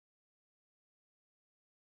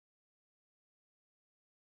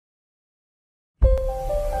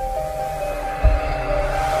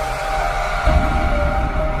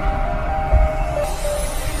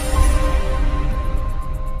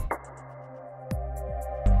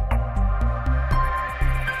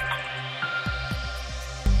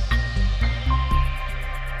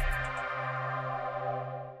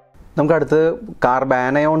നമുക്ക് അടുത്ത്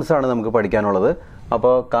കാർബാനയോൺസ് ആണ് നമുക്ക് പഠിക്കാനുള്ളത്.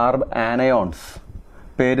 അപ്പോൾ കാർബാനയോൺസ്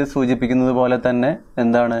പേര് സൂചിപ്പിക്കുന്നത് പോലെ തന്നെ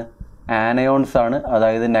എന്താണ്, ആനയോൺസ് ആണ്.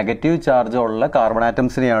 അതായത് നെഗറ്റീവ് ചാർജ് ഉള്ള കാർബൺ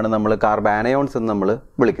ആറ്റംസിനെയാണ് നമ്മൾ കാർബാനയോൺസ് എന്ന് നമ്മൾ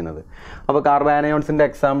വിളിക്കുന്നത്. അപ്പോൾ കാർബാനയോൺസിൻ്റെ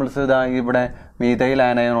എക്സാമ്പിൾസ് ഇതാ ഇവിടെ മീഥൈൽ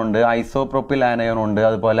ആനയോൺ ഉണ്ട്, ഐസോപ്രോപ്പിൽ ആനയോൺ ഉണ്ട്,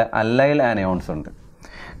 അതുപോലെ അല്ലൈൽ ആനയോൺസ് ഉണ്ട്.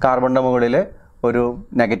 കാർബണിൻ്റെ മുകളിൽ ഒരു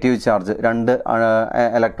നെഗറ്റീവ് ചാർജ് 2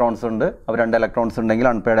 ഇലക്ട്രോൺസ് ഉണ്ട്. അപ്പോൾ 2 ഇലക്ട്രോൺസ് ഉണ്ടെങ്കിൽ,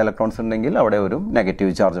 അൺപെയർഡ് ഇലക്ട്രോൺസ് ഉണ്ടെങ്കിൽ അവിടെ ഒരു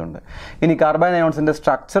നെഗറ്റീവ് ചാർജ് ഉണ്ട്. ഇനി കാർബാനയോൺസിൻ്റെ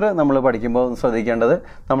സ്ട്രക്ചർ നമ്മൾ പഠിക്കുമ്പോൾ ശ്രദ്ധിക്കേണ്ടത്,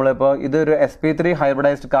 നമ്മളിപ്പോൾ ഇതൊരു sp3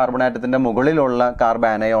 ഹൈബ്രിഡൈസ്ഡ് കാർബൺ ആറ്റത്തിൻ്റെ മുകളിലുള്ള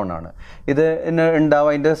കാർബാനയോൺ ആണ്. ഇത് ഉണ്ടാവുക,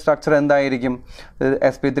 അതിൻ്റെ സ്ട്രക്ചർ എന്തായിരിക്കും?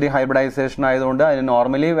 sp3 ഹൈബ്രിഡൈസേഷൻ ആയതുകൊണ്ട് അതിന്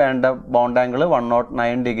നോർമലി വേണ്ട ബോണ്ട് ആംഗിൾ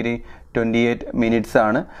 109 ഡിഗ്രി 28 മിനിറ്റ്സ്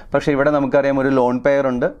ആണ്. പക്ഷേ ഇവിടെ നമുക്കറിയാം ഒരു ലോൺ പെയർ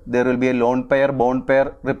ഉണ്ട്. There will be A lone pair bond pair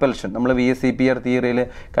repulsion. നമ്മൾ VSCPR തിയറിയിൽ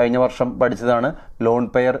കഴിഞ്ഞ വർഷം പഠിച്ചതാണ്. Lone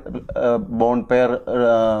pair bond pair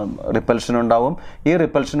repulsion ഉണ്ടാവും. ഈ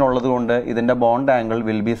റിപ്പൽഷൻ ഉള്ളത് കൊണ്ട് ഇതിൻ്റെ bond angle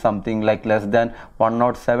will be something like less than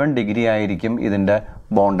 107 degree ആയിരിക്കും ഇതിൻ്റെ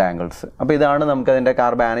ബോണ്ട് ആംഗിൾസ്. അപ്പോൾ ഇതാണ് നമുക്ക് അതിൻ്റെ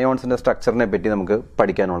കാർബാനയോൺസിൻ്റെ സ്ട്രക്ചറിനെ പറ്റി നമുക്ക്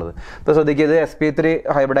പഠിക്കാനുള്ളത്. ഇപ്പോൾ ശ്രദ്ധിക്കുക, ഇത് sp3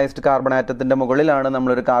 ഹൈബ്രിഡൈസ്ഡ് കാർബൺ ആറ്റത്തിൻ്റെ മുകളിലാണ്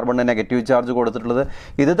നമ്മളൊരു കാർബണിന് നെഗറ്റീവ് ചാർജ് കൊടുത്തിട്ടുള്ളത്.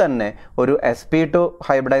 ഇത് തന്നെ ഒരു sp2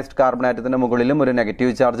 ഹൈബ്രിഡൈസ്ഡ് കാർബൺ ആറ്റത്തിൻ്റെ മുകളിലും ഒരു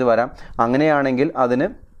നെഗറ്റീവ് ചാർജ് വരാം. അങ്ങനെയാണെങ്കിൽ അതിന്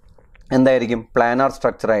എന്തായിരിക്കും? പ്ലാനാർ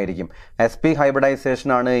സ്ട്രക്ചർ ആയിരിക്കും. sp ഹൈബ്രിഡൈസേഷൻ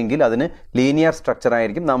ആണ് എങ്കിൽ അതിന് ലീനിയർ സ്ട്രക്ചർ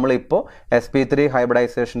ആയിരിക്കും. നമ്മളിപ്പോൾ sp3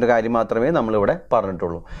 ഹൈബ്രിഡൈസേഷൻ്റെ കാര്യം മാത്രമേ നമ്മളിവിടെ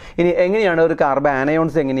പറഞ്ഞിട്ടുള്ളൂ. ഇനി എങ്ങനെയാണ് ഒരു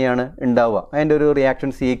കാർബാനയോൺസ് എങ്ങനെയാണ് ഉണ്ടാവുക? അതിൻ്റെ ഒരു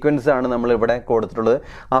റിയാക്ഷൻ സീക്വൻസ് ആണ് നമ്മളിവിടെ കൊടുത്തിട്ടുള്ളത്.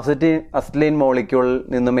 അസിറ്റീൻ മോളിക്യൂളിൽ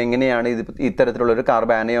നിന്നും എങ്ങനെയാണ് ഇത്തരത്തിലുള്ളൊരു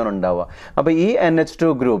കാർബാനയോൺ ഉണ്ടാവുക? അപ്പോൾ ഈ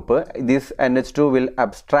NH2 group, this NH2 will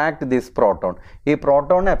abstract this proton. ഈ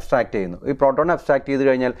പ്രോട്ടോണിനെ അബ്സ്ട്രാക്ട് ചെയ്യുന്നു. ഈ പ്രോട്ടോണിനെ അബ്സ്ട്രാക്ട് ചെയ്ത്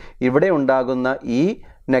കഴിഞ്ഞാൽ ഇവിടെ ഉണ്ടാകുന്ന ഈ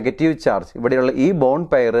നെഗറ്റീവ് ചാർജ്, ഇവിടെയുള്ള ഈ ബോണ്ട്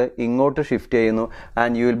പെയർ ഇങ്ങോട്ട് ഷിഫ്റ്റ് ചെയ്യുന്നു.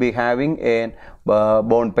 And you will be having A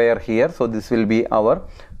bond pair here. So this will be our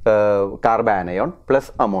കാർബാനയോൺ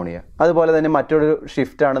plus ammonia. അതുപോലെ തന്നെ മറ്റൊരു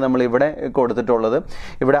ഷിഫ്റ്റാണ് നമ്മൾ ഇവിടെ കൊടുത്തിട്ടുള്ളത്.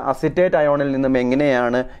 ഇവിടെ അസിറ്റേറ്റ് അയോണിൽ നിന്നും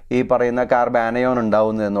എങ്ങനെയാണ് ഈ പറയുന്ന കാർബാനയോൺ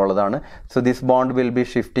ഉണ്ടാവുന്നത് എന്നുള്ളതാണ്. So this bond will be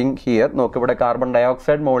shifting here. നോക്ക്, ഇവിടെ കാർബൺ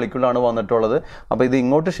ഡയോക്സൈഡ് മോളിക്യൂളാണ് വന്നിട്ടുള്ളത്. അപ്പോൾ ഇത്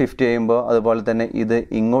ഇങ്ങോട്ട് ഷിഫ്റ്റ് ചെയ്യുമ്പോൾ അതുപോലെ തന്നെ ഇത്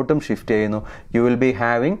ഇങ്ങോട്ടും ഷിഫ്റ്റ് ചെയ്യുന്നു. You will be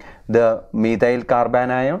having the methyl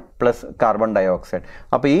കാർബാനയോൺ plus carbon dioxide.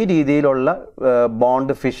 അപ്പോൾ ഈ രീതിയിലുള്ള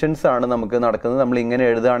ബോണ്ട് ഫിഷൻസ് ആണ് നമുക്ക് നടക്കുന്നത്. നമ്മൾ ഇങ്ങനെ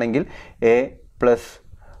എഴുതുകയാണെങ്കിൽ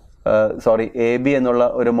AB എന്നുള്ള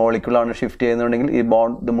ഒരു മോളിക്യൂളാണ് ഷിഫ്റ്റ് ചെയ്യുന്നുണ്ടെങ്കിൽ ഈ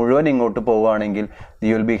ബോണ്ട് ഇത് മുഴുവൻ ഇങ്ങോട്ട് പോവുകയാണെങ്കിൽ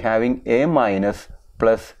you will be having A-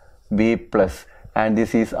 plus B+, and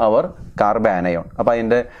this is അവർ കാർബാനയോൺ. അപ്പോൾ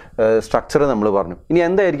അതിൻ്റെ സ്ട്രക്ചർ നമ്മൾ പറഞ്ഞു. ഇനി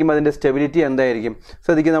എന്തായിരിക്കും അതിൻ്റെ സ്റ്റെബിലിറ്റി എന്തായിരിക്കും?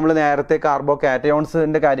 ശ്രദ്ധിക്കുക, നമ്മൾ നേരത്തെ കാർബോ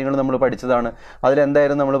കാറ്റയോൺസിൻ്റെ കാര്യങ്ങൾ നമ്മൾ പഠിച്ചതാണ്.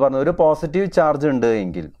 അതിലെന്തായിരുന്നു നമ്മൾ പറഞ്ഞത്? ഒരു പോസിറ്റീവ് ചാർജ് ഉണ്ട്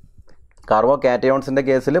എങ്കിൽ, കാർബോ കാറ്റയോൺസിൻ്റെ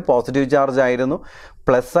കേസിൽ പോസിറ്റീവ് ചാർജ് ആയിരുന്നു,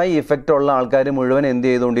 +I ഇഫക്റ്റ് ഉള്ള ആൾക്കാർ മുഴുവൻ എന്ത്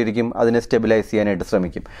ചെയ്തുകൊണ്ടിരിക്കും? അതിനെ സ്റ്റെബിലൈസ് ചെയ്യാനായിട്ട്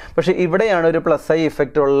ശ്രമിക്കും. പക്ഷേ ഇവിടെയാണ് ഒരു +I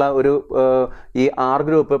ഇഫക്റ്റ് ഉള്ള ഒരു ഈ R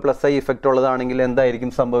ഗ്രൂപ്പ് +I ഇഫക്റ്റ് ഉള്ളതാണെങ്കിൽ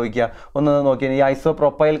എന്തായിരിക്കും സംഭവിക്കുക? ഒന്ന് നോക്കിയാൽ ഈ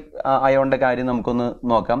ഐസോപ്രോപ്പൈൽ അയോണിൻ്റെ കാര്യം നമുക്കൊന്ന്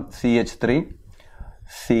നോക്കാം. CH3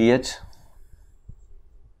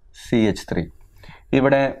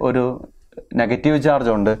 ഇവിടെ ഒരു നെഗറ്റീവ്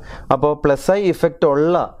ചാർജ് ഉണ്ട്. അപ്പോൾ +I ഇഫക്റ്റ്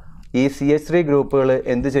ഉള്ള ഈ CH3 ഗ്രൂപ്പുകൾ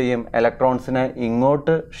എന്ത് ചെയ്യും? ഇലക്ട്രോൺസിനെ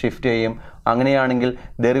ഇങ്ങോട്ട് ഷിഫ്റ്റ് ചെയ്യും. അങ്ങനെയാണെങ്കിൽ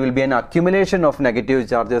there will be an accumulation of negative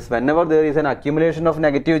charges. Whenever there is an accumulation of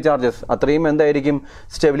negative charges, അത്രയും എന്തായിരിക്കും?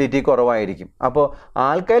 സ്റ്റെബിലിറ്റി കുറവായിരിക്കും. അപ്പോൾ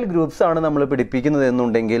ആൽക്കൈൽ ഗ്രൂപ്പ്സ് ആണ് നമ്മൾ പിടിപ്പിക്കുന്നത്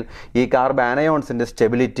എന്നുണ്ടെങ്കിൽ ഈ കാർബാനയോൺസിൻ്റെ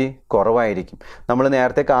സ്റ്റെബിലിറ്റി കുറവായിരിക്കും. നമ്മൾ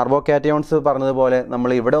നേരത്തെ കാർബോ കാറ്റയോൺസ് പറഞ്ഞതുപോലെ നമ്മൾ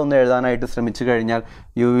ഇവിടെ ഒന്ന് എഴുതാനായിട്ട് ശ്രമിച്ചു കഴിഞ്ഞാൽ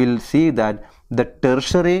you will see that the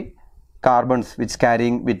tertiary carbons which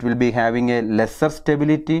will be having a lesser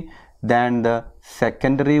stability than the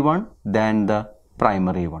secondary one than the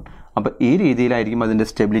primary one. അപ്പോൾ ഈ രീതിയിലായിരിക്കും അതിൻ്റെ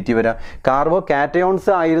സ്റ്റെബിലിറ്റി വരിക. കാർബോ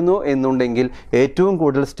കാറ്റയോൺസ് ആയിരുന്നു എന്നുണ്ടെങ്കിൽ ഏറ്റവും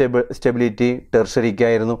കൂടുതൽ സ്റ്റെബിലിറ്റി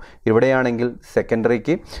ടെർഷറിക്കായിരുന്നു. ഇവിടെയാണെങ്കിൽ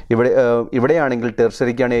സെക്കൻഡറിക്ക്, ഇവിടെയാണെങ്കിൽ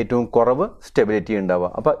ടെർഷറിക്കാണ് ഏറ്റവും കുറവ് സ്റ്റെബിലിറ്റി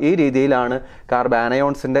ഉണ്ടാവുക. അപ്പോൾ ഈ രീതിയിലാണ്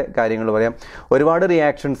കാർബാനയോൺസിൻ്റെ കാര്യങ്ങൾ പറയാം. ഒരുപാട്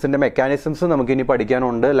റിയാക്ഷൻസിൻ്റെ മെക്കാനിസംസ് നമുക്കിനി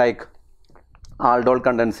പഠിക്കാനുണ്ട്, ലൈക്ക് ആൾഡോൾ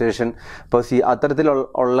കണ്ടൻസേഷൻ. ഇപ്പോൾ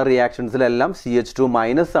അത്തരത്തിലുള്ള റിയാക്ഷൻസിലെല്ലാം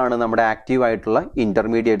CH2- ആണ് നമ്മുടെ ആക്റ്റീവായിട്ടുള്ള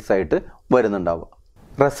ഇൻ്റർമീഡിയറ്റ്സ് ആയിട്ട് വരുന്നുണ്ടാവുക.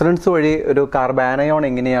 റെസൊണൻസ് വഴി ഒരു കാർബാനയോൺ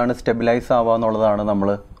എങ്ങനെയാണ് സ്റ്റെബിലൈസ് ആവുക എന്നുള്ളതാണ് നമ്മൾ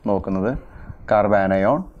നോക്കുന്നത്.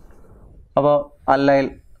 കാർബാനയോൺ, അപ്പോൾ അല്ലൈൽ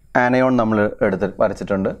ആനയോൺ നമ്മൾ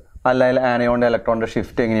വരച്ചിട്ടുണ്ട്. അല്ലൈൽ ആനയോണിൻ്റെ ഇലക്ട്രോണിൻ്റെ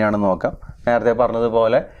ഷിഫ്റ്റ് എങ്ങനെയാണെന്ന് നോക്കാം. നേരത്തെ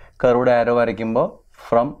പറഞ്ഞതുപോലെ കർവ്ഡ് ആരോ വരയ്ക്കുമ്പോൾ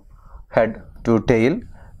ഫ്രം ഹെഡ് ടു ടെയിൽ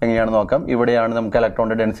എങ്ങനെയാണെന്ന് നോക്കാം. ഇവിടെയാണ് നമുക്ക്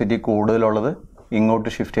ഇലക്ട്രോണിൻ്റെ ഡെൻസിറ്റി കൂടുതലുള്ളത്, ഇങ്ങോട്ട്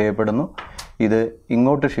ഷിഫ്റ്റ് ചെയ്യപ്പെടുന്നു, ഇത്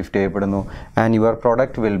ഇങ്ങോട്ട് ഷിഫ്റ്റ് ചെയ്യപ്പെടുന്നു. And your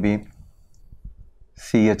product will be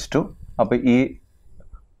CH2. അപ്പോൾ ഈ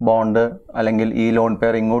ബോണ്ട് അല്ലെങ്കിൽ ഈ ലോൺ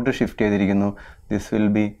പെയർ ഇങ്ങോട്ട് ഷിഫ്റ്റ് ചെയ്തിരിക്കുന്നു. This will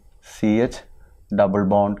be CH double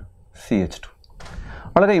bond CH2.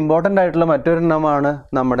 വളരെ ഇമ്പോർട്ടൻ്റ് ആയിട്ടുള്ള മറ്റൊരെണ്ണമാണ്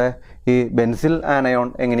നമ്മുടെ ഈ ബെൻസിൽ ആനയോൺ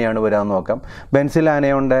എങ്ങനെയാണ് വരാമെന്ന് നോക്കാം. ബെൻസിൽ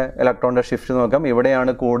ആനയോണിൻ്റെ ഇലക്ട്രോണിൻ്റെ ഷിഫ്റ്റ് നോക്കാം.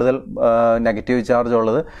 ഇവിടെയാണ് കൂടുതൽ നെഗറ്റീവ് ചാർജ്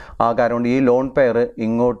ഉള്ളത്. ആ കാരണം കൊണ്ട് ഈ ലോൺ പെയർ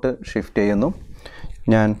ഇങ്ങോട്ട് ഷിഫ്റ്റ് ചെയ്യുന്നു.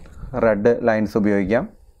 ഞാൻ റെഡ് ലൈൻസ് ഉപയോഗിക്കാം.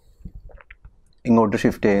 ഇങ്ങോട്ട്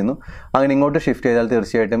ഷിഫ്റ്റ് ചെയ്യുന്നു. അങ്ങനെ ഇങ്ങോട്ട് ഷിഫ്റ്റ് ചെയ്താൽ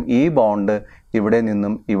തീർച്ചയായിട്ടും ഈ ബോണ്ട് ഇവിടെ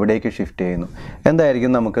നിന്നും ഇവിടേക്ക് ഷിഫ്റ്റ് ചെയ്യുന്നു.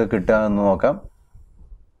 എന്തായിരിക്കും നമുക്ക് കിട്ടുക എന്ന് നോക്കാം.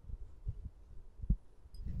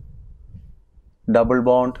 ഡബിൾ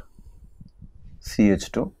ബോണ്ട്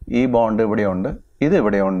CH2, ഈ ബോണ്ട് ഇവിടെയുണ്ട്, ഇത്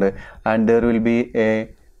ഇവിടെയുണ്ട്, and there will be A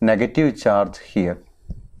negative charge here.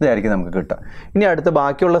 ഇതായിരിക്കും നമുക്ക് കിട്ടുക. ഇനി അടുത്ത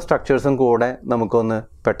ബാക്കിയുള്ള സ്ട്രക്ചേഴ്സും കൂടെ നമുക്കൊന്ന്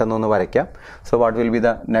പെട്ടെന്നൊന്ന് വരയ്ക്കാം. So what will be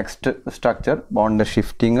the next structure? Bond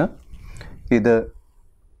shifting, ഇത്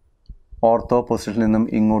ഓർത്തോ പൊസിഷനിൽ നിന്നും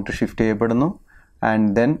ഇങ്ങോട്ട് ഷിഫ്റ്റ് ചെയ്യപ്പെടുന്നു, and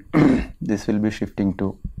then this will be shifting to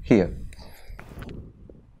here.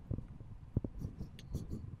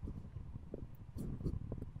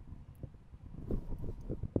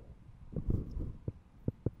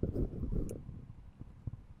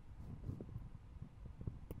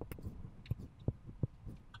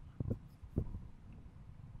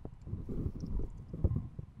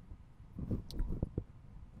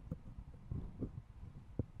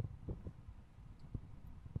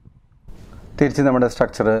 തിരിച്ച് നമ്മുടെ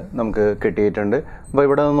സ്ട്രക്ചർ നമുക്ക് കിട്ടിയിട്ടുണ്ട്. അപ്പോൾ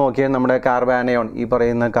ഇവിടെ നിന്ന് നോക്കിയാൽ നമ്മുടെ കാർബാനയോൺ, ഈ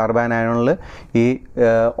പറയുന്ന കാർബാനയോണിൽ ഈ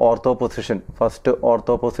ortho position, first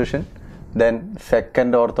ortho position, then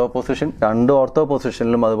second ortho position, രണ്ട് ഓർത്തോ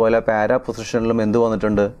പൊസിഷനിലും അതുപോലെ പാരാ പൊസിഷനിലും എന്ത്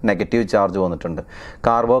വന്നിട്ടുണ്ട്? നെഗറ്റീവ് ചാർജ് വന്നിട്ടുണ്ട്.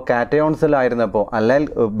 കാർബോ കാറ്റയോൺസിലായിരുന്നപ്പോൾ, അല്ലെങ്കിൽ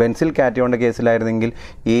ബെൻസിൽ കാറ്റയോണിൻ്റെ കേസിലായിരുന്നെങ്കിൽ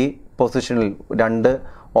ഈ പൊസിഷനിൽ രണ്ട്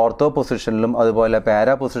ഓർത്തോ പൊസിഷനിലും അതുപോലെ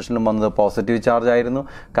പാരാ പൊസിഷനിലും വന്നത് പോസിറ്റീവ് ചാർജ് ആയിരുന്നു.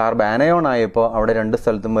 കാർബാനയോൺ ആയപ്പോൾ അവിടെ രണ്ട്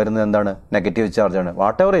സ്ഥലത്തും വരുന്നത് എന്താണ്? Negative ചാർജാണ്.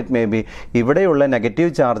 What ever it may be, ഇവിടെയുള്ള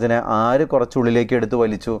നെഗറ്റീവ് ചാർജിനെ ആര് കുറച്ചുള്ളിലേക്ക് എടുത്ത്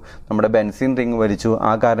വലിച്ചു? നമ്മുടെ ബെൻസിൻ റിംഗ് വലിച്ചു.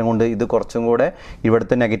 ആ കാരണം കൊണ്ട് ഇത് കുറച്ചും കൂടെ,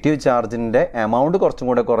 ഇവിടുത്തെ നെഗറ്റീവ് ചാർജിൻ്റെ എമൗണ്ട് കുറച്ചും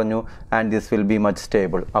കൂടെ കുറഞ്ഞു, and this will be much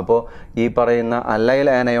stable. അപ്പോൾ ഈ പറയുന്ന അല്ലൈൽ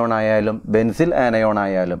ആനയോൺ ആയാലും ബെൻസിൽ ആനയോൺ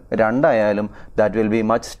ആയാലും രണ്ടായാലും that will be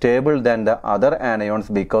much stable than the other anions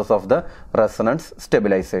because of the resonance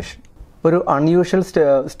stabilization. ഒരു അൺയൂഷ്വൽ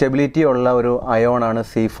സ്റ്റെബിലിറ്റി ഉള്ള ഒരു അയോൺ ആണ്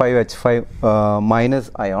C5H5 minus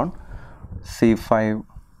ion.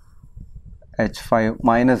 C5H5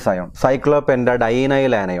 minus ion,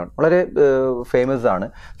 സൈക്ലോപെൻഡഡൈനൈൽ anion, വളരെ ഫേമസ് ആണ്.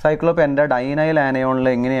 സൈക്ലോപെൻഡഡൈനൈൽ ആനയോണിൽ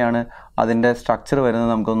എങ്ങനെയാണ് അതിൻ്റെ സ്ട്രക്ചർ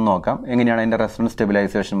വരുന്നത് നമുക്കൊന്ന് നോക്കാം. എങ്ങനെയാണ് അതിൻ്റെ റെസൊണൻസ്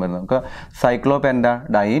സ്റ്റെബിലൈസേഷൻ വരുന്നത്? നമുക്ക്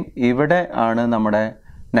സൈക്ലോപെൻഡഡൈൻ, ഇവിടെ ആണ് നമ്മുടെ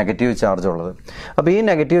നെഗറ്റീവ് ചാർജ് ഉള്ളത്. അപ്പോൾ ഈ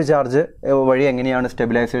നെഗറ്റീവ് ചാർജ് വഴി എങ്ങനെയാണ്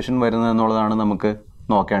സ്റ്റെബിലൈസേഷൻ വരുന്നത് എന്നുള്ളതാണ് നമുക്ക്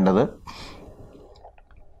നോക്കേണ്ടത്.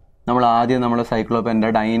 നമ്മൾ ആദ്യം നമ്മൾ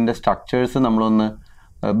സൈക്ലോപെൻഡഡൈനിൻ്റെ സ്ട്രക്ചേഴ്സ് നമ്മളൊന്ന്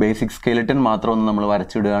ബേസിക് സ്കെലിറ്റൻ മാത്രം ഒന്ന് നമ്മൾ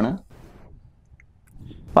വരച്ചിടുകയാണ്.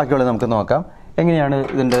 ബാക്കിയുള്ളത് നമുക്ക് നോക്കാം. എങ്ങനെയാണ്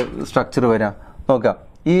ഇതിൻ്റെ സ്ട്രക്ചർ വരിക നോക്കാം.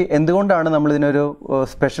 ഈ എന്തുകൊണ്ടാണ് നമ്മൾ ഇതിനൊരു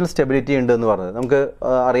സ്പെഷ്യൽ സ്റ്റെബിലിറ്റി ഉണ്ടെന്ന് പറഞ്ഞത്? നമുക്ക്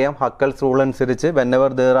അറിയാം, ഹക്കൽസ് റൂൾ അനുസരിച്ച്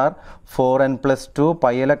വെന്നെവർ there are 4n+2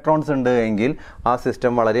 pi electrons ഉണ്ട് എങ്കിൽ ആ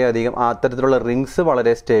സിസ്റ്റം വളരെയധികം അത്തരത്തിലുള്ള റിങ്സ്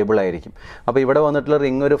വളരെ സ്റ്റേബിൾ ആയിരിക്കും. അപ്പോൾ ഇവിടെ വന്നിട്ടുള്ള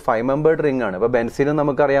റിംഗ് ഒരു 5 മെമ്പേർഡ് റിംഗ് ആണ്. അപ്പോൾ ബെൻസിനും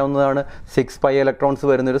നമുക്കറിയാവുന്നതാണ് 6 പൈ ഇലക്ട്രോൺസ്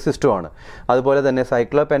വരുന്നൊരു സിസ്റ്റമാണ്. അതുപോലെ തന്നെ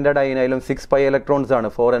സൈക്ലോപെൻഡഡൈനായാലും 6 പൈ ഇലക്ട്രോൺസ് ആണ്,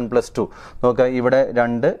 4n+2. നോക്കുക, ഇവിടെ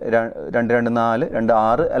 2 2 4 2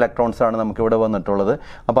 6 ഇലക്ട്രോൺസ് ആണ് നമുക്ക് ഇവിടെ വന്നിട്ടുള്ളത്.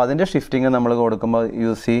 അപ്പോൾ അതിൻ്റെ ഷിഫ്റ്റിംഗ് നമ്മൾ കൊടുക്കുമ്പോൾ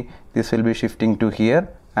you see this will be shifting to here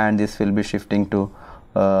and this will be shifting to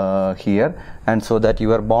here, and so that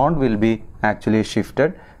your bond will be actually shifted.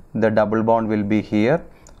 The double bond will be here,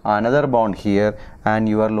 another bond here,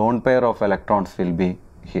 and your lone pair of electrons will be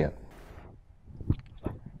here.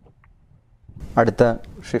 അടുത്ത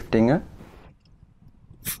shifting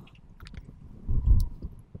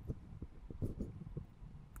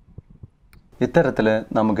ഇത്തരത്തിൽ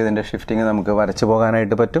നമുക്കിതിൻ്റെ shifting നമുക്ക് വരച്ചു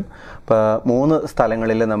പോകാനായിട്ട് പറ്റും. ഇപ്പോൾ 3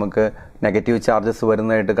 സ്ഥലങ്ങളിൽ നമുക്ക് നെഗറ്റീവ് ചാർജസ്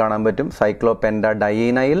വരുന്നതായിട്ട് കാണാൻ പറ്റും.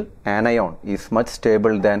 സൈക്ലോപെൻഡഡൈനൈൽ anion is much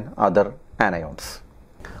stable than other anions.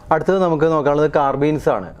 അടുത്തത് നമുക്ക് നോക്കാനുള്ളത് കാർബീൻസ്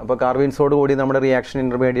ആണ്. അപ്പോൾ കാർബീൻസോട് കൂടി നമ്മുടെ റിയാക്ഷൻ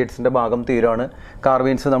ഇൻ്റർമീഡിയറ്റ്സിൻ്റെ ഭാഗം തീരുവാണ്.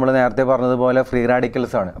 കാർബീൻസ് നമ്മൾ നേരത്തെ പറഞ്ഞതുപോലെ ഫ്രീ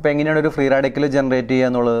റാഡിക്കൽസ് ആണ്. അപ്പോൾ എങ്ങനെയാണ് ഒരു ഫ്രീ റാഡിക്കൽ ജനറേറ്റ്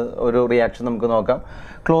ചെയ്യുക എന്നുള്ളത് ഒരു റിയാക്ഷൻ നമുക്ക് നോക്കാം.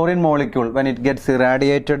 Chlorine molecule when it gets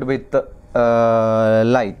ഇറാഡിയേറ്റഡ് വിത്ത്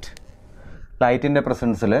ലൈറ്റിൻ്റെ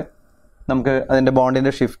പ്രസൻസിൽ നമുക്ക് അതിൻ്റെ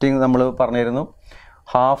ബോണ്ടിൻ്റെ ഷിഫ്റ്റിംഗ് നമ്മൾ പറഞ്ഞിരുന്നു.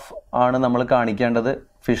 ഹാഫ് ആണ് നമ്മൾ കാണിക്കേണ്ടത്,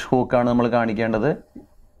 ഫിഷ് ഹൂക്കാണ് നമ്മൾ കാണിക്കേണ്ടത്.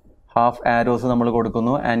 ഹാഫ് ആരോസ് നമ്മൾ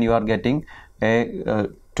കൊടുക്കുന്നു, and you are getting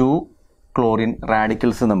 2 chlorine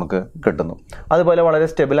radicals നമുക്ക് കിട്ടുന്നു. അതുപോലെ വളരെ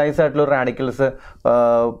സ്റ്റെബിലൈസ് ആയിട്ടുള്ള റാഡിക്കൽസ്,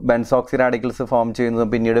 ബെൻസോക്സി റാഡിക്കൽസ് ഫോം ചെയ്യുന്നതും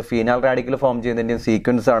പിന്നീട് ഫീനാൽ റാഡിക്കൽ ഫോം ചെയ്യുന്നതിൻ്റെയും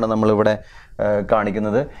സീക്വൻസ് ആണ് നമ്മളിവിടെ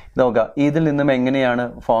കാണിക്കുന്നത്. നോക്കാം ഇതിൽ നിന്നും എങ്ങനെയാണ്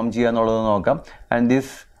ഫോം ചെയ്യുക എന്നുള്ളത് നോക്കാം. And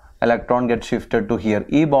this electron gets shifted to here.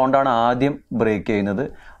 ഈ ബോണ്ടാണ് ആദ്യം ബ്രേക്ക് ചെയ്യുന്നത്.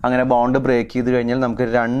 അങ്ങനെ ബോണ്ട് ബ്രേക്ക് ചെയ്ത് കഴിഞ്ഞാൽ നമുക്ക്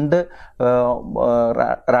രണ്ട്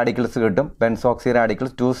റാഡിക്കൽസ് കിട്ടും. ബെൻസോക്സി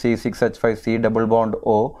radicals 2C6H5C double bond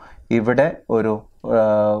O. ഇവിടെ ഒരു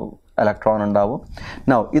ഇലക്ട്രോൺ ഉണ്ടാവും.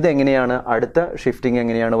 നൗ ഇതെങ്ങനെയാണ് അടുത്ത ഷിഫ്റ്റിംഗ്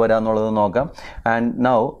എങ്ങനെയാണ് വരിക എന്നുള്ളത് നോക്കാം. And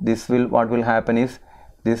now what will happen is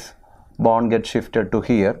this bond gets shifted to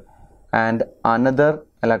here and another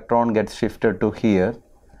electron gets shifted to here.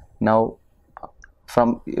 Now from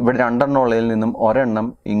ഇവിടെ രണ്ടെണ്ണമുള്ളതിൽ നിന്നും ഒരെണ്ണം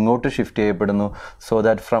ഇങ്ങോട്ട് ഷിഫ്റ്റ് ചെയ്യപ്പെടുന്നു. So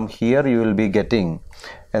that from here you will be getting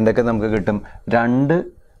എന്തൊക്കെ നമുക്ക് കിട്ടും? 2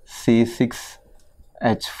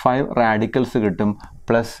 C6H5 റാഡിക്കൽസ് കിട്ടും.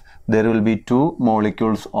 Plus there will be 2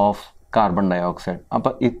 molecules of carbon dioxide.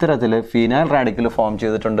 അപ്പോൾ ഇത്തരത്തിൽ ഫീനൈൽ റാഡിക്കൽ ഫോം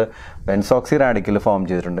ചെയ്തിട്ടുണ്ട്, ബെൻസോക്സി റാഡിക്കൽ ഫോം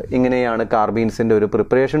ചെയ്തിട്ടുണ്ട്. ഇങ്ങനെയാണ് കാർബീൻസിൻ്റെ ഒരു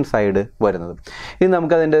പ്രിപ്പറേഷൻ സൈഡ് വരുന്നത്. ഇനി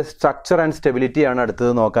നമുക്കതിൻ്റെ സ്ട്രക്ചർ ആൻഡ് സ്റ്റെബിലിറ്റിയാണ്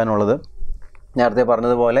അടുത്തത് നോക്കാനുള്ളത്. നേരത്തെ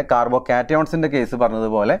പറഞ്ഞതുപോലെ കാർബോ കാറ്റയോൺസിൻ്റെ കേസ്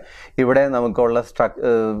പറഞ്ഞതുപോലെ ഇവിടെ നമുക്കുള്ള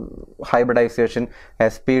ഹൈബ്രിഡൈസേഷൻ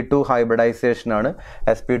sp2 ഹൈബ്രിഡൈസേഷൻ ആണ്.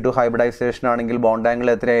 sp2 ഹൈബ്രിഡൈസേഷൻ ആണെങ്കിൽ ബോണ്ട് ആംഗിൾ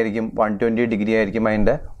എത്രയായിരിക്കും? 120 ഡിഗ്രി ആയിരിക്കും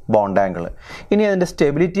അതിൻ്റെ ബോണ്ട് ആംഗിൾ. ഇനി അതിൻ്റെ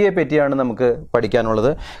സ്റ്റെബിലിറ്റിയെ പറ്റിയാണ് നമുക്ക് പഠിക്കാനുള്ളത്.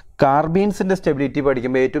 കാർബീൻസിൻ്റെ സ്റ്റെബിലിറ്റി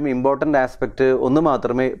പഠിക്കുമ്പോൾ ഏറ്റവും ഇമ്പോർട്ടൻ്റ് ആസ്പെക്റ്റ് ഒന്ന്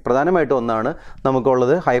മാത്രമേ, പ്രധാനമായിട്ടും ഒന്നാണ്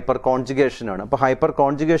നമുക്കുള്ളത്, ഹൈപ്പർ കോൺജുഗേഷനാണ്. അപ്പോൾ ഹൈപ്പർ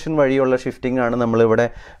കോൺജുഗേഷൻ വഴിയുള്ള ഷിഫ്റ്റിംഗ് ആണ് നമ്മളിവിടെ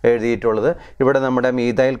എഴുതിയിട്ടുള്ളത്. ഇവിടെ നമ്മുടെ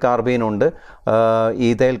മീഥൈൽ കാർബീൻ ഉണ്ട്,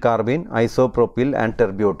 ഈഥൈൽ കാർബീൻ, ഐസോപ്രോപ്പിൽ ആൻഡ്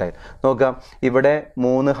ടെർബ്യൂട്ടൈൽ. നോക്കാം, ഇവിടെ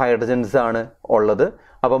 3 ഹൈഡ്രജൻസ് ആണ് ഉള്ളത്.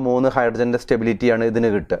 അപ്പോൾ 3 ഹൈഡ്രജൻ്റെ സ്റ്റെബിലിറ്റിയാണ് ഇതിന്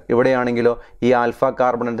കിട്ടുക. ഇവിടെയാണെങ്കിലോ ഈ ആൽഫ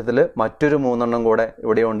കാർബണേറ്റത്തിൽ മറ്റൊരു 3 എണ്ണം കൂടെ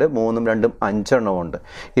ഇവിടെയുണ്ട്, 3ഉം 2ഉം 5 എണ്ണം ഉണ്ട്.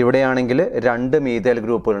 ഇവിടെയാണെങ്കിൽ 2 മീഥൈൽ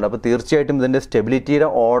ഗ്രൂപ്പുകളുണ്ട്. അപ്പോൾ തീർച്ചയായിട്ടും ഇതിൻ്റെ സ്റ്റെബിലിറ്റിയുടെ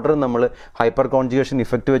ഓർഡർ നമ്മൾ ഹൈപ്പർ കോൺജുഗേഷൻ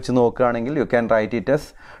ഇഫക്റ്റ് വെച്ച് നോക്കുകയാണെങ്കിൽ you can write it S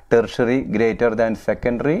tertiary greater than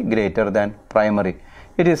secondary greater than primary.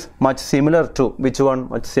 It is much similar to which one?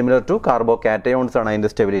 Much similar to carbocations ആണ് അതിൻ്റെ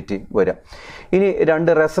സ്റ്റെബിലിറ്റി വരിക. ഇനി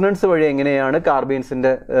 2 റെസണൻസ് വഴി എങ്ങനെയാണ്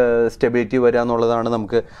കാർബീൻസിൻ്റെ സ്റ്റെബിലിറ്റി വരിക എന്നുള്ളതാണ്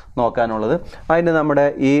നമുക്ക് നോക്കാനുള്ളത്. അതിന് നമ്മുടെ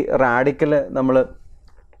ഈ റാഡിക്കൽ നമ്മൾ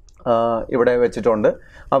ഇവിടെ വെച്ചിട്ടുണ്ട്,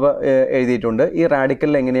 അപ്പോൾ എഴുതിയിട്ടുണ്ട്. ഈ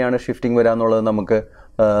റാഡിക്കലിൽ എങ്ങനെയാണ് ഷിഫ്റ്റിംഗ് വരിക എന്നുള്ളത് നമുക്ക്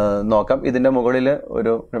നോക്കാം. ഇതിൻ്റെ മുകളിൽ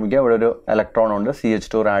ഇവിടെ ഒരു ഇലക്ട്രോൺ ഉണ്ട്,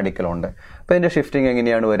 CH2 റാഡിക്കലുണ്ട്. അപ്പോൾ ഇതിൻ്റെ ഷിഫ്റ്റിംഗ്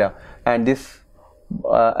എങ്ങനെയാണ് വരിക? And this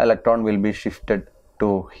electron will be shifted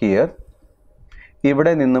to here.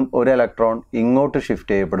 ഇവിടെ നിന്നും ഒരു ഇലക്ട്രോൺ ഇങ്ങോട്ട്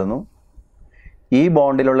ഷിഫ്റ്റ് ചെയ്യപ്പെടുന്നു. ഈ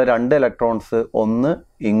ബോണ്ടിലുള്ള 2 ഇലക്ട്രോൺസ് ഒന്ന്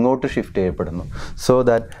ഇങ്ങോട്ട് ഷിഫ്റ്റ് ചെയ്യപ്പെടുന്നു. So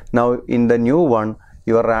that now in the new one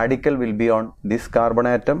your radical will be on this carbon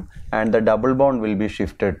atom and the double bond will be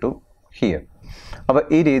shifted to here. അപ്പോൾ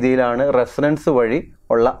ഈ രീതിയിലാണ് റെസണൻസ് വഴി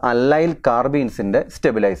ഉള്ള അല്ലൈൽ കാർബീൻസിൻ്റെ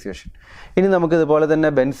സ്റ്റെബിലൈസേഷൻ. ഇനി നമുക്ക് ഇതുപോലെ തന്നെ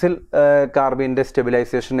ബെൻസിൽ കാർബീൻ്റെ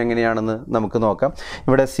സ്റ്റെബിലൈസേഷൻ എങ്ങനെയാണെന്ന് നമുക്ക് നോക്കാം.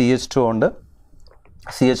 ഇവിടെ CH2 ഉണ്ട്,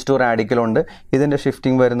 CH2 റാഡിക്കലുണ്ട്. ഇതിൻ്റെ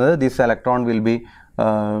ഷിഫ്റ്റിംഗ് വരുന്നത് this electron will be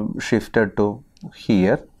shifted to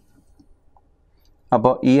here.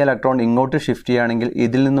 അപ്പോൾ ഈ ഇലക്ട്രോൺ ഇങ്ങോട്ട് ഷിഫ്റ്റ് ചെയ്യുകയാണെങ്കിൽ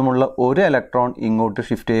ഇതിൽ നിന്നുമുള്ള ഒരു ഇലക്ട്രോൺ ഇങ്ങോട്ട്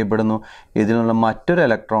ഷിഫ്റ്റ് ചെയ്യപ്പെടുന്നു, ഇതിൽ നിന്നുള്ള മറ്റൊരു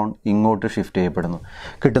ഇലക്ട്രോൺ ഇങ്ങോട്ട് ഷിഫ്റ്റ് ചെയ്യപ്പെടുന്നു.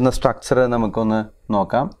 കിട്ടുന്ന സ്ട്രക്ചർ നമുക്കൊന്ന്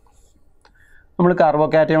നോക്കാം. നമ്മൾ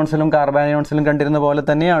കാർബോകാറ്റയോൺസിലും കാർബാനിയോൺസിലും കണ്ടിരുന്ന പോലെ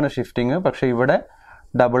തന്നെയാണ് ഷിഫ്റ്റിംഗ്. പക്ഷേ ഇവിടെ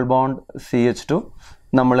ഡബിൾ ബോണ്ട് CH2.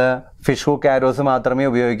 നമ്മൾ ഫിഷ് ഹൂക്ക് ആരോസ് മാത്രമേ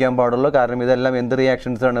ഉപയോഗിക്കാൻ പാടുള്ളൂ, കാരണം ഇതെല്ലാം എന്ത്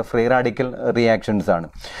റിയാക്ഷൻസ് ആണ്? ഫ്രീ റാഡിക്കൽ റിയാക്ഷൻസ് ആണ്.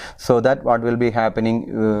 So that what will be happening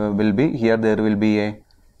will be here there will be A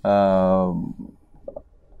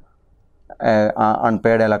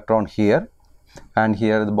unpaired electron here, and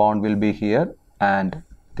here the bond will be here and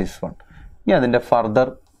this one. ഇനി അതിൻ്റെ ഫർദർ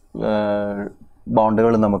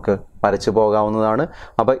ബോണ്ടുകൾ നമുക്ക് വരച്ചു പോകാവുന്നതാണ്.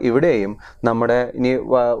 അപ്പോൾ ഇവിടെയും നമ്മുടെ ഇനി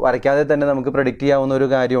വരയ്ക്കാതെ തന്നെ നമുക്ക് പ്രഡിക്റ്റ് ചെയ്യാവുന്ന ഒരു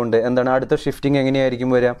കാര്യമുണ്ട്. എന്താണ് അടുത്ത ഷിഫ്റ്റിംഗ് എങ്ങനെയായിരിക്കും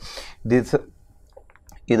വരിക?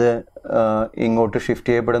 ഇത് ഇങ്ങോട്ട് ഷിഫ്റ്റ്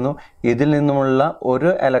ചെയ്യപ്പെടുന്നു. ഇതിൽ നിന്നുമുള്ള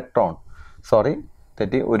ഒരു ഇലക്ട്രോൺ,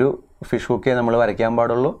 ഒരു ഫിഷ് ഹൂക്കേ നമ്മൾ വരയ്ക്കാൻ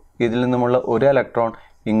പാടുള്ളൂ. ഇതിൽ നിന്നുമുള്ള ഒരു ഇലക്ട്രോൺ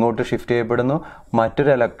ഇങ്ങോട്ട് ഷിഫ്റ്റ് ചെയ്യപ്പെടുന്നു, മറ്റൊരു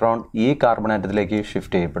ഇലക്ട്രോൺ ഈ കാർബൺ ആറ്റത്തിലേക്ക്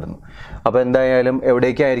ഷിഫ്റ്റ് ചെയ്യപ്പെടുന്നു. അപ്പോൾ എന്തായാലും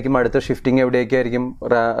എവിടേക്കായിരിക്കും അടുത്ത ഷിഫ്റ്റിംഗ്? എവിടേക്കായിരിക്കും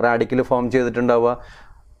radical form ചെയ്തിട്ടുണ്ടാവുക?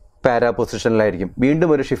 പാരാ പൊസിഷനിലായിരിക്കും. വീണ്ടും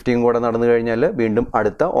ഒരു ഷിഫ്റ്റിംഗ് കൂടെ നടന്നു കഴിഞ്ഞാൽ വീണ്ടും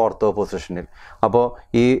അടുത്ത ഓർത്തോ പൊസിഷനിൽ. അപ്പോൾ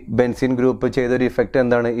ഈ ബെൻസിൻ ഗ്രൂപ്പ് ചെയ്തൊരു ഇഫക്റ്റ്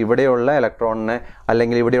എന്താണ്? ഇവിടെയുള്ള ഇലക്ട്രോണിനെ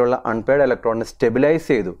അല്ലെങ്കിൽ ഇവിടെയുള്ള അൺപെയർഡ് ഇലക്ട്രോണിനെ സ്റ്റെബിലൈസ്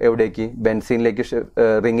ചെയ്തു. എവിടേക്ക്? ബെൻസിനിലേക്ക്,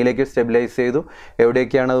 റിങ്ങിലേക്ക് സ്റ്റെബിലൈസ് ചെയ്തു.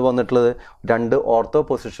 എവിടേക്കാണ് അത് വന്നിട്ടുള്ളത്? 2 ഓർത്തോ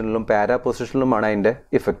പൊസിഷനിലും പാരാ പൊസിഷനിലുമാണ് അതിൻ്റെ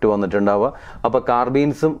ഇഫക്റ്റ് വന്നിട്ടുണ്ടാവുക. അപ്പോൾ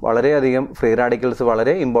കാർബീൻസും വളരെയധികം ഫ്രീ റാഡിക്കൽസ്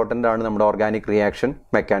വളരെ ഇമ്പോർട്ടൻ്റ് ആണ് നമ്മുടെ ഓർഗാനിക് റിയാക്ഷൻ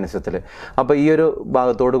മെക്കാനിസത്തിൽ. അപ്പോൾ ഈ ഒരു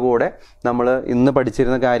ഭാഗത്തോടു കൂടെ നമ്മൾ ഇന്ന്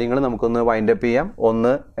പഠിച്ചിരുന്ന കാര്യങ്ങൾ നമുക്കൊന്ന് വൈൻഡപ്പ് ചെയ്യാം.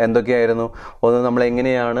 ഒന്ന് എന്തൊക്കെയായിരുന്നു? ഒന്ന് നമ്മൾ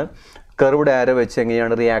എങ്ങനെയാണ് കർവ്ഡ് ആരോ വെച്ച്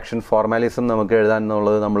എങ്ങനെയാണ് റിയാക്ഷൻ ഫോർമാലിസം നമുക്ക് എഴുതാൻ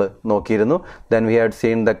എന്നുള്ളത് നമ്മൾ നോക്കിയിരുന്നു. Then we had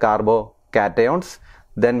seen the കാർബോകാറ്റയോൺസ്,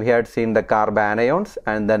 then we had seen the carbanions,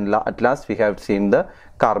 and then at last we have seen the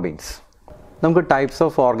carbenes. നമുക്ക് ടൈപ്സ്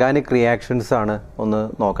ഓഫ് ഓർഗാനിക് റിയാക്ഷൻസ് ആണ് ഒന്ന്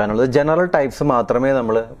നോക്കാനുള്ളത്. ജനറൽ ടൈപ്സ് മാത്രമേ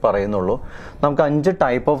നമ്മൾ പറയുന്നുള്ളൂ. നമുക്ക് 5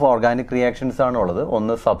 ടൈപ്പ് ഓഫ് ഓർഗാനിക് റിയാക്ഷൻസ് ആണ് ഉള്ളത്.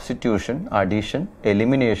 ഒന്ന് substitution, addition,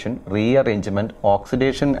 elimination, rearrangement,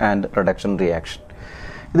 oxidation and reduction reaction.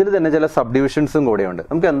 ഇതിൽ തന്നെ ചില സബ് ഡിവിഷൻസും കൂടെയുണ്ട്.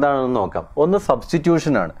 നമുക്ക് എന്താണെന്ന് നോക്കാം. ഒന്ന്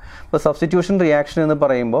സബ്സ്റ്റിറ്റ്യൂഷൻ ആണ്. അപ്പോൾ സബ്സ്റ്റിറ്റ്യൂഷൻ റിയാക്ഷൻ എന്ന്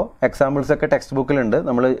പറയുമ്പോൾ എക്സാമ്പിൾസ് ഒക്കെ ടെക്സ്റ്റ് ബുക്കിലുണ്ട്.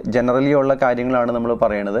 നമ്മൾ ജനറലി ഉള്ള കാര്യങ്ങളാണ് നമ്മൾ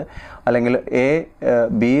പറയണത്. അല്ലെങ്കിൽ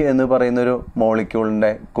ബി എന്ന് പറയുന്നൊരു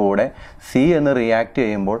മോളിക്യൂളിൻ്റെ കൂടെ സി എന്ന് റിയാക്ട്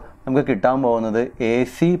ചെയ്യുമ്പോൾ നമുക്ക് കിട്ടാൻ പോകുന്നത്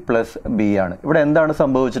AC+B ആണ്. ഇവിടെ എന്താണ്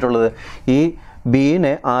സംഭവിച്ചിട്ടുള്ളത്? ഈ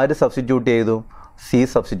ബീനെ ആര് സബ്സ്റ്റിറ്റ്യൂട്ട് ചെയ്തു? സി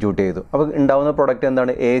സബ്സ്റ്റിറ്റ്യൂട്ട് ചെയ്തു. അപ്പോൾ ഉണ്ടാവുന്ന പ്രൊഡക്റ്റ്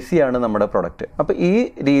എന്താണ്? AC ആണ് നമ്മുടെ പ്രൊഡക്റ്റ്. അപ്പോൾ ഈ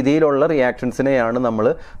രീതിയിലുള്ള റിയാക്ഷൻസിനെയാണ് നമ്മൾ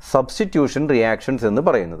സബ്സ്റ്റിറ്റ്യൂഷൻ റിയാക്ഷൻസ് എന്ന്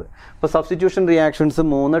പറയുന്നത്. അപ്പോൾ സബ്സ്റ്റിറ്റ്യൂഷൻ റിയാക്ഷൻസ്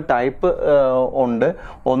 3 ടൈപ്പ് ഉണ്ട്.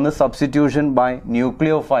 ഒന്ന് സബ്സ്റ്റിറ്റ്യൂഷൻ ബൈ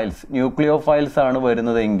ന്യൂക്ലിയോഫൈൽസ്. ന്യൂക്ലിയോഫൈൽസ് ആണ്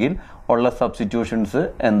വരുന്നതെങ്കിൽ ഉള്ള സബ്സ്റ്റിറ്റ്യൂഷൻസ്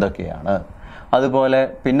എന്തൊക്കെയാണ്? അതുപോലെ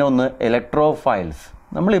പിന്നെ ഒന്ന് ഇലക്ട്രോഫൈൽസ്.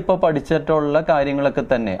 നമ്മളിപ്പോൾ പഠിച്ചിട്ടുള്ള കാര്യങ്ങളൊക്കെ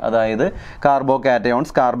തന്നെ, അതായത്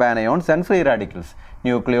കാർബോകാറ്റയോൺസ്, കാർബാനയോൺസ് and free radicals,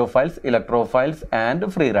 nucleophiles, electrophiles and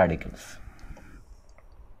free radicals.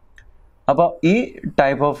 അപ്പോൾ ഈ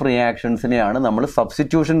ടൈപ്പ് ഓഫ് റിയാക്ഷൻസിനെയാണ് നമ്മൾ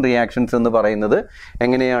സബ്സ്റ്റിറ്റ്യൂഷൻ റിയാക്ഷൻസ് എന്ന് പറയുന്നത്.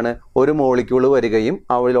 എങ്ങനെയാണ്? ഒരു മോളിക്യൂൾ വരികയും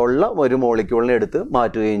അവയിലുള്ള ഒരു മോളിക്യൂളിനെ എടുത്ത്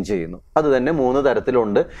മാറ്റുകയും ചെയ്യുന്നു. അത് തന്നെ 3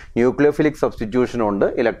 തരത്തിലുണ്ട്. ന്യൂക്ലിയോഫിലിക് സബ്സ്റ്റിറ്റ്യൂഷൻ ഉണ്ട്,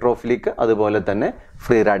 ഇലക്ട്രോഫിലിക്, അതുപോലെ തന്നെ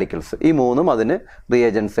ഫ്രീ റാഡിക്കൽസ്. ഈ 3ഉം അതിന്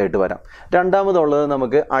റിയേജൻസ് ആയിട്ട് വരാം. രണ്ടാമതുള്ളത്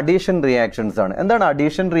നമുക്ക് അഡീഷൻ റിയാക്ഷൻസ് ആണ്. എന്താണ്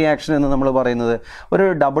അഡീഷൻ റിയാക്ഷൻ എന്ന് നമ്മൾ പറയുന്നത്? ഒരു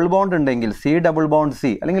ഡബിൾ ബോണ്ട് ഉണ്ടെങ്കിൽ C ഡബിൾ ബോണ്ട്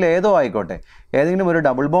C അല്ലെങ്കിൽ ഏതോ ആയിക്കോട്ടെ, ഏതെങ്കിലും ഒരു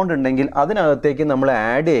ഡബിൾ ബോണ്ട് ഉണ്ടെങ്കിൽ അതിനകത്തേക്ക് നമ്മൾ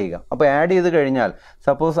ആഡ് ചെയ്യുക. അപ്പോൾ ആഡ് ചെയ്ത് കഴിഞ്ഞാൽ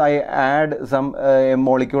suppose I add some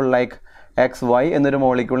molecule like XY എന്നൊരു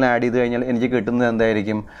മോളിക്യൂളിനെ ആഡ് ചെയ്ത് കഴിഞ്ഞാൽ എനിക്ക് കിട്ടുന്നത്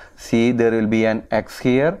എന്തായിരിക്കും? C there will be an X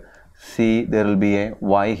here, C there will be a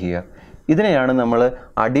Y here. ഇതിനെയാണ് നമ്മൾ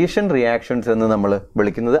അഡീഷൻ റിയാക്ഷൻസ് എന്ന് നമ്മൾ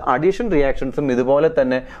വിളിക്കുന്നത്. അഡീഷൻ റിയാക്ഷൻസും ഇതുപോലെ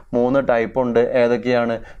തന്നെ 3 ടൈപ്പ് ഉണ്ട്.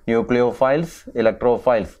 ഏതൊക്കെയാണ്? Nucleophiles,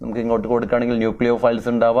 electrophiles. നമുക്ക് ഇങ്ങോട്ട് കൊടുക്കുകയാണെങ്കിൽ ന്യൂക്ലിയോഫൈൽസ്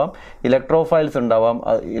ഉണ്ടാവാം, ഇലക്ട്രോഫൈൽസ് ഉണ്ടാവാം,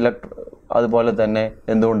 അതുപോലെ തന്നെ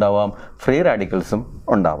എന്തുണ്ടാവാം? ഫ്രീ റാഡിക്കൽസും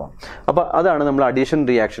ഉണ്ടാവാം. അപ്പോൾ അതാണ് നമ്മൾ അഡീഷൻ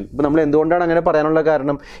റിയാക്ഷൻ. ഇപ്പോൾ നമ്മൾ എന്തുകൊണ്ടാണ് അങ്ങനെ പറയാനുള്ള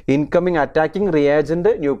കാരണം, ഇൻകമിങ് അറ്റാക്കിംഗ്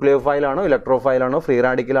റിയാജന്റ് ന്യൂക്ലിയോഫൈൽ ആണോ, ഇലക്ട്രോഫൈൽ ആണോ, ഫ്രീ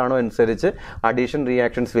റാഡിക്കൽ ആണോ അനുസരിച്ച് addition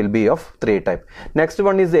reactions will be of 3 type. Next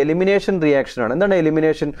one is elimination reaction ആണ്. എന്താണ്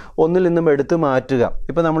എലിമിനേഷൻ? ഒന്നിൽ നിന്നും എടുത്തു മാറ്റുക.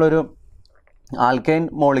 ഇപ്പോൾ നമ്മളൊരു ആൽക്കൈൻ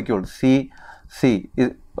മോളിക്യൂൾ C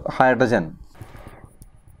ഹൈഡ്രജൻ,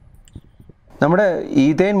 നമ്മുടെ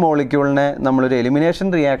ഈഥൈൻ മോളിക്യൂളിനെ നമ്മളൊരു എലിമിനേഷൻ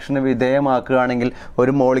റിയാക്ഷന് വിധേയമാക്കുകയാണെങ്കിൽ,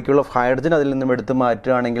 ഒരു മോളിക്യൂൾ ഓഫ് ഹൈഡ്രജൻ അതിൽ നിന്നും എടുത്ത്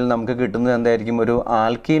മാറ്റുകയാണെങ്കിൽ നമുക്ക് കിട്ടുന്നത് എന്തായിരിക്കും? ഒരു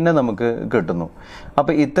ആൽക്കീനെ നമുക്ക് കിട്ടുന്നു.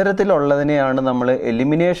 അപ്പോൾ ഇത്തരത്തിലുള്ളതിനെയാണ് നമ്മൾ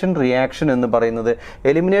എലിമിനേഷൻ റിയാക്ഷൻ എന്ന് പറയുന്നത്.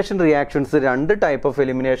 Elimination reactions 2 type of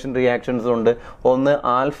elimination reactions ഉണ്ട്. ഒന്ന്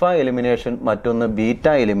ആൽഫ എലിമിനേഷൻ, മറ്റൊന്ന് ബീറ്റ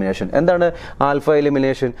എലിമിനേഷൻ. എന്താണ് ആൽഫ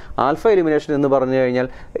എലിമിനേഷൻ? ആൽഫ എലിമിനേഷൻ എന്ന് പറഞ്ഞു കഴിഞ്ഞാൽ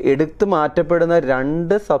എടുത്തു മാറ്റപ്പെടുന്ന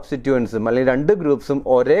 2 സബ്സ്റ്റിറ്റ്യൂവൻസും അല്ലെങ്കിൽ 2 ഗ്രൂപ്പ്സും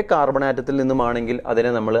ഒരേ കാർബൺ ആറ്റത്തിൽ നിന്നുമാണെങ്കിൽ അതിനെ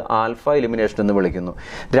നമ്മൾ ആൽഫ എലിമിനേഷൻ എന്ന് വിളിക്കുന്നു.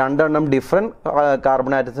 2 എണ്ണം ഡിഫറെൻറ്റ്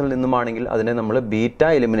കാർബൺ ആറ്റത്തിൽ നിന്നുമാണെങ്കിൽ അതിനെ നമ്മൾ ബീറ്റ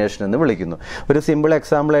എലിമിനേഷൻ എന്ന് വിളിക്കുന്നു. ഒരു സിമ്പിൾ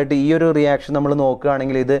എക്സാമ്പിളായിട്ട് ഈ ഒരു റിയാക്ഷൻ നമ്മൾ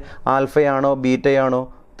നോക്കുകയാണെങ്കിൽ ഇത് ആൽഫയാണോ ബീറ്റയാണോ?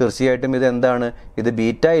 തീർച്ചയായിട്ടും ഇത് എന്താണ്? ഇത്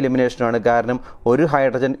ബീറ്റ എലിമിനേഷനാണ്. കാരണം ഒരു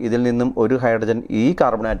ഹൈഡ്രജൻ ഇതിൽ നിന്നും ഒരു ഹൈഡ്രജൻ ഈ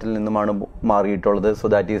കാർബൺ ആറ്റത്തിൽ നിന്നുമാണ് മാറിയിട്ടുള്ളത്. So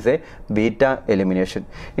that is A beta elimination.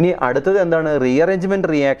 ഇനി അടുത്തത് എന്താണ്? റീഅറേഞ്ച്മെൻറ്റ്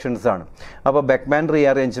റിയാക്ഷൻസ് ആണ്. അപ്പോൾ ബെക്ക്മാൻ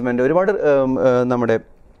റീഅറേഞ്ച്മെൻറ്റ്, ഒരുപാട് നമ്മുടെ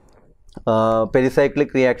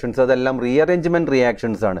പെരിസൈക്ലിക് റിയാക്ഷൻസ്, അതെല്ലാം റീഅറേഞ്ച്മെൻറ്റ്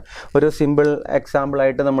റിയാക്ഷൻസ് ആണ്. ഒരു സിമ്പിൾ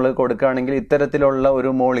എക്സാമ്പിളായിട്ട് നമ്മൾ കൊടുക്കുകയാണെങ്കിൽ ഇത്തരത്തിലുള്ള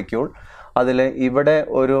ഒരു മോളിക്യൂൾ, അതിൽ ഇവിടെ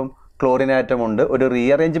ഒരു ക്ലോറിൻ ആറ്റം ഉണ്ട്. ഒരു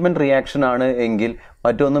റീഅറേഞ്ച്മെൻറ്റ് റിയാക്ഷൻ ആണ് എങ്കിൽ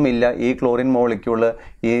മറ്റൊന്നുമില്ല, ഈ ക്ലോറിൻ മോളിക്യൂൾ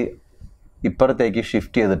ഈ ഇപ്പുറത്തേക്ക്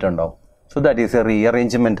ഷിഫ്റ്റ് ചെയ്തിട്ടുണ്ടാവും. So that is A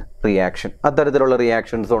rearrangement reaction. അത്തരത്തിലുള്ള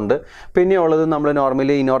റിയാക്ഷൻസ് ഉണ്ട്. പിന്നെ ഉള്ളത് നമ്മൾ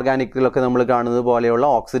നോർമലി ഇനോർഗാനിക്കിലൊക്കെ നമ്മൾ കാണുന്നത് പോലെയുള്ള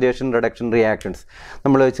ഓക്സിഡേഷൻ റിഡക്ഷൻ റിയാക്ഷൻസ്.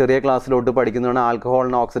 നമ്മൾ ചെറിയ ക്ലാസ്സിലോട്ട് പഠിക്കുന്നതാണ്.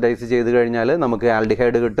 ആൽക്കഹോളിനെ ഓക്സിഡൈസ് ചെയ്ത് കഴിഞ്ഞാൽ നമുക്ക്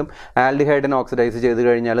ആൽഡിഹൈഡ് കിട്ടും, ആൽഡിഹൈഡിനെ ഓക്സിഡൈസ് ചെയ്ത്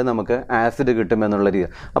കഴിഞ്ഞാൽ നമുക്ക് ആസിഡ് കിട്ടും എന്നുള്ള രീതി.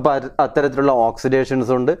 അപ്പോൾ അത്തരത്തിലുള്ള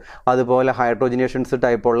ഓക്സിഡേഷൻസ് ഉണ്ട്. അതുപോലെ ഹൈഡ്രോജനേഷൻസ്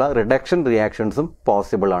ടൈപ്പുള്ള റിഡക്ഷൻ റിയാക്ഷൻസും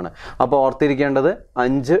പോസിബിൾ ആണ്. അപ്പോൾ ഓർത്തിരിക്കേണ്ടത്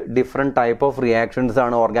 5 ഡിഫറെൻറ്റ് ടൈപ്പ് ഓഫ് റിയാക്ഷൻസ്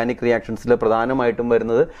ആണ് ഓർഗാനിക് റിയാക്ഷൻസിൽ പ്രധാനമായിട്ടും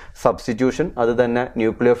വരുന്നത്. സബ്സ്റ്റിറ്റ്യൂഷൻ, അത് തന്നെ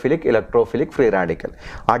nucleophilic, electrophilic, free radical.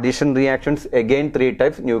 Addition reactions again 3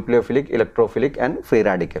 types, nucleophilic, electrophilic and free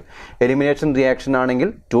radical. Elimination reaction ആണെങ്കിൽ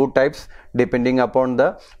 2 types depending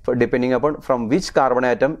upon from which carbon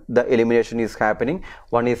atom the elimination is happening.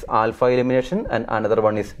 One is alpha elimination and another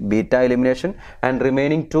one is beta elimination, and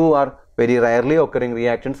remaining 2 are very rarely occurring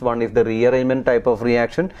reactions. One is the rearrangement type of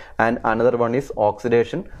reaction and another one is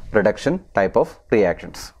oxidation reduction type of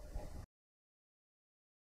reactions.